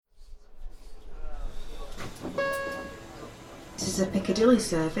as a Piccadilly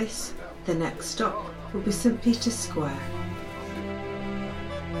service, the next stop will be St Peter's Square.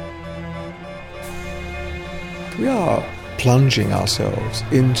 We are plunging ourselves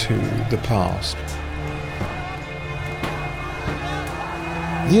into the past.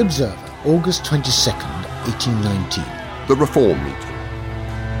 The Observer, August 22nd, 1819. The Reform Meeting.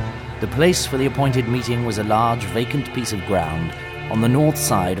 The place for the appointed meeting was a large vacant piece of ground on the north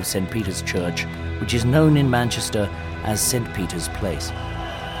side of St Peter's Church, which is known in Manchester as St Peter's Place.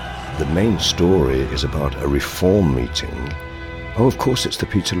 The main story is about a reform meeting. Oh, of course, it's the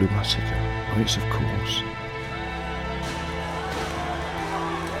Peterloo massacre. Oh, yes, of course.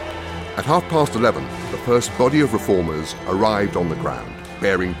 At 11:30, the first body of reformers arrived on the ground,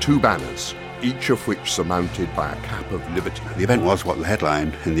 bearing two banners, each of which surmounted by a cap of liberty. The event was what the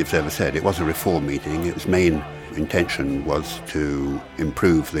headline in the Observer said. It was a reform meeting. Its main intention was to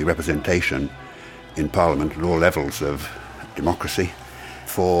improve the representation in Parliament at all levels of democracy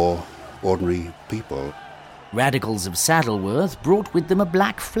for ordinary people. Radicals of Saddleworth brought with them a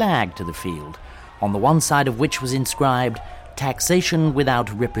black flag to the field, on the one side of which was inscribed, "Taxation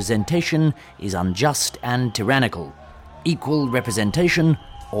without representation is unjust and tyrannical. Equal representation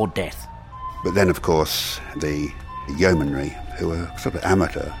or death." But then, of course, the yeomanry, who were sort of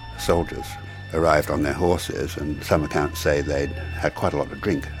amateur soldiers, arrived on their horses, and some accounts say they'd had quite a lot of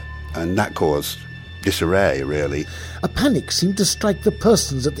drink. And that caused disarray, really. A panic seemed to strike the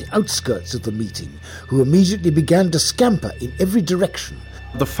persons at the outskirts of the meeting, who immediately began to scamper in every direction.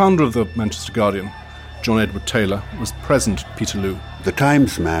 The founder of the Manchester Guardian, John Edward Taylor, was present at Peterloo. The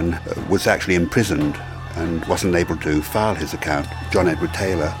Times man was actually imprisoned and wasn't able to file his account. John Edward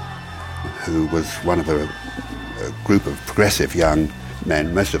Taylor, who was one of a group of progressive young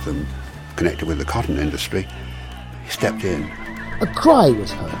men, most of them connected with the cotton industry, he stepped in. A cry was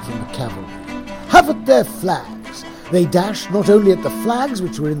heard from the cavalry. "Have at their flags!" They dashed not only at the flags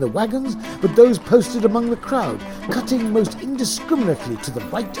which were in the wagons, but those posted among the crowd, cutting most indiscriminately to the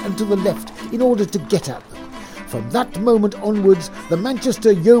right and to the left in order to get at them. From that moment onwards, the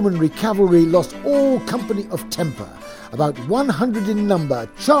Manchester Yeomanry Cavalry lost all company of temper. About 100 in number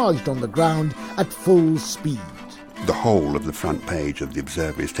charged on the ground at full speed. The whole of the front page of the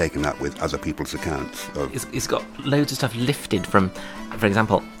Observer is taken up with other people's accounts of... It's got loads of stuff lifted from, for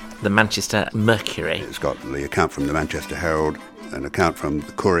example, the Manchester Mercury. It's got the account from the Manchester Herald, an account from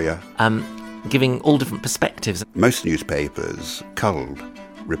the Courier. Giving all different perspectives. Most newspapers culled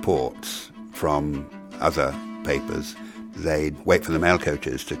reports from other papers. They'd wait for the mail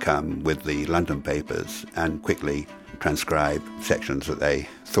coaches to come with the London papers and quickly transcribe sections that they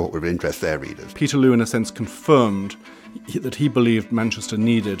thought would interest their readers. Peterloo, in a sense, confirmed that he believed Manchester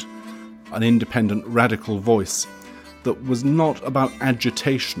needed an independent, radical voice that was not about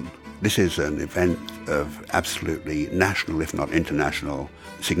agitation. This is an event of absolutely national, if not international,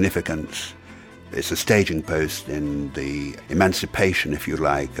 significance. It's a staging post in the emancipation, if you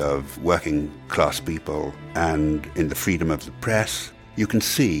like, of working class people and in the freedom of the press. You can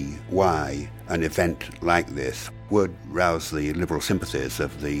see why an event like this would rouse the liberal sympathies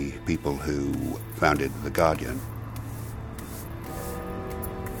of the people who founded The Guardian.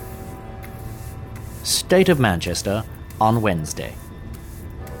 State of Manchester on Wednesday.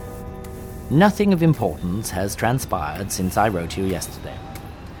 Nothing of importance has transpired since I wrote you yesterday.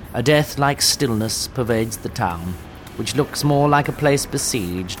 A death-like stillness pervades the town, which looks more like a place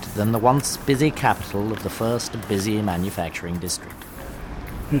besieged than the once busy capital of the first busy manufacturing district.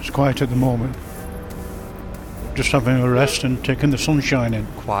 It's quiet at the moment. Just having a rest and taking the sunshine in.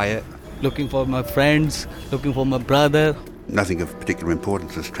 Quiet. Looking for my friends, looking for my brother. Nothing of particular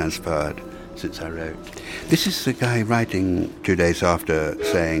importance has transpired since I wrote. This is the guy writing 2 days after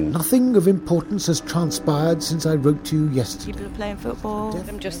saying... Nothing of importance has transpired since I wrote to you yesterday. People are playing football.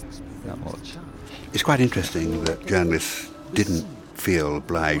 I'm just... Not much. It's quite interesting that journalists didn't feel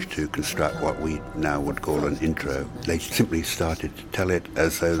obliged to construct what we now would call an intro. They simply started to tell it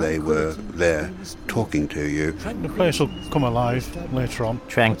as though they were there talking to you. The place will come alive later on.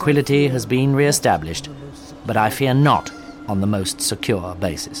 Tranquility has been re-established, but I fear not on the most secure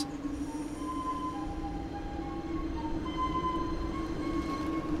basis.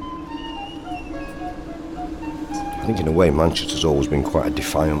 I think in a way Manchester's always been quite a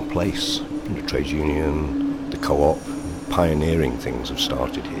defiant place. The trade union, the co-op, pioneering things have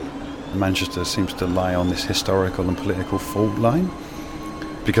started here. Manchester seems to lie on this historical and political fault line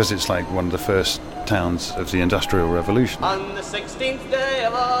because it's like one of the first towns of the Industrial Revolution. On the 16th day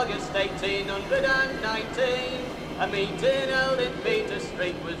of August 1819, a meeting held in Peter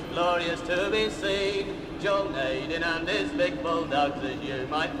Street was glorious to be seen. Joe Naden and his big bulldogs, as you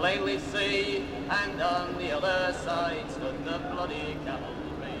might plainly see, and on the other side stood the bloody cavalry.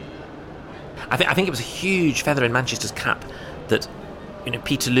 I think it was a huge feather in Manchester's cap that,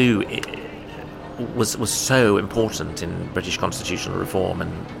 Peterloo was so important in British constitutional reform,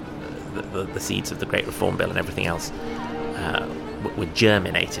 and the seeds of the Great Reform Bill and everything else were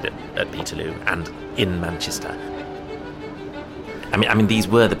germinated at Peterloo and in Manchester. I mean, these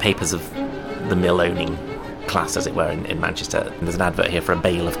were the papers of the mill-owning class, as it were, in Manchester. And there's an advert here for a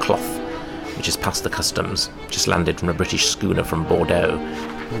bale of cloth, which has passed the customs, just landed from a British schooner from Bordeaux.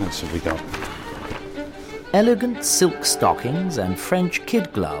 What else have we got? Elegant silk stockings and French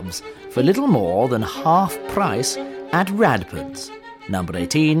kid gloves for little more than half price at Radford's, number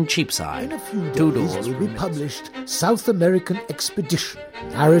 18, Cheapside. In a few days 2 doors will be published South American Expedition,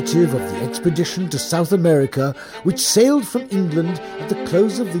 narrative of the expedition to South America, which sailed from England at the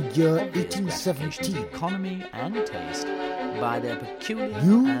close of the year 1817. Economy and taste by their peculiar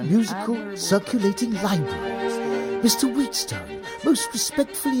New and musical admirable circulating libraries. Mr. Wheatstone most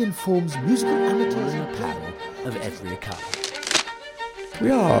respectfully informs musical amateurs and apparel of every colour. We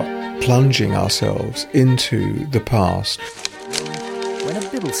are plunging ourselves into the past. When a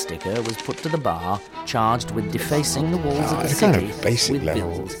bill sticker was put to the bar, charged with defacing the walls of the At a city, kind of basic with level,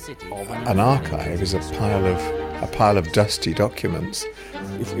 bills an archive is a pile of dusty documents.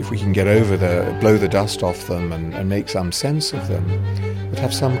 If we can get over blow the dust off them and make some sense of them, would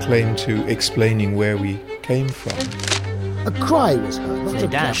have some claim to explaining where we came from. A cry was heard. They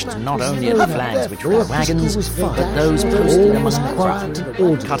dashed not only at the flags which were wagons, but those posted among the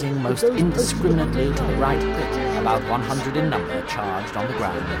crowd, cutting most indiscriminately to the right, about 100 in number, charged on the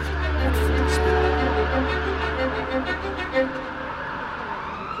ground at full speed.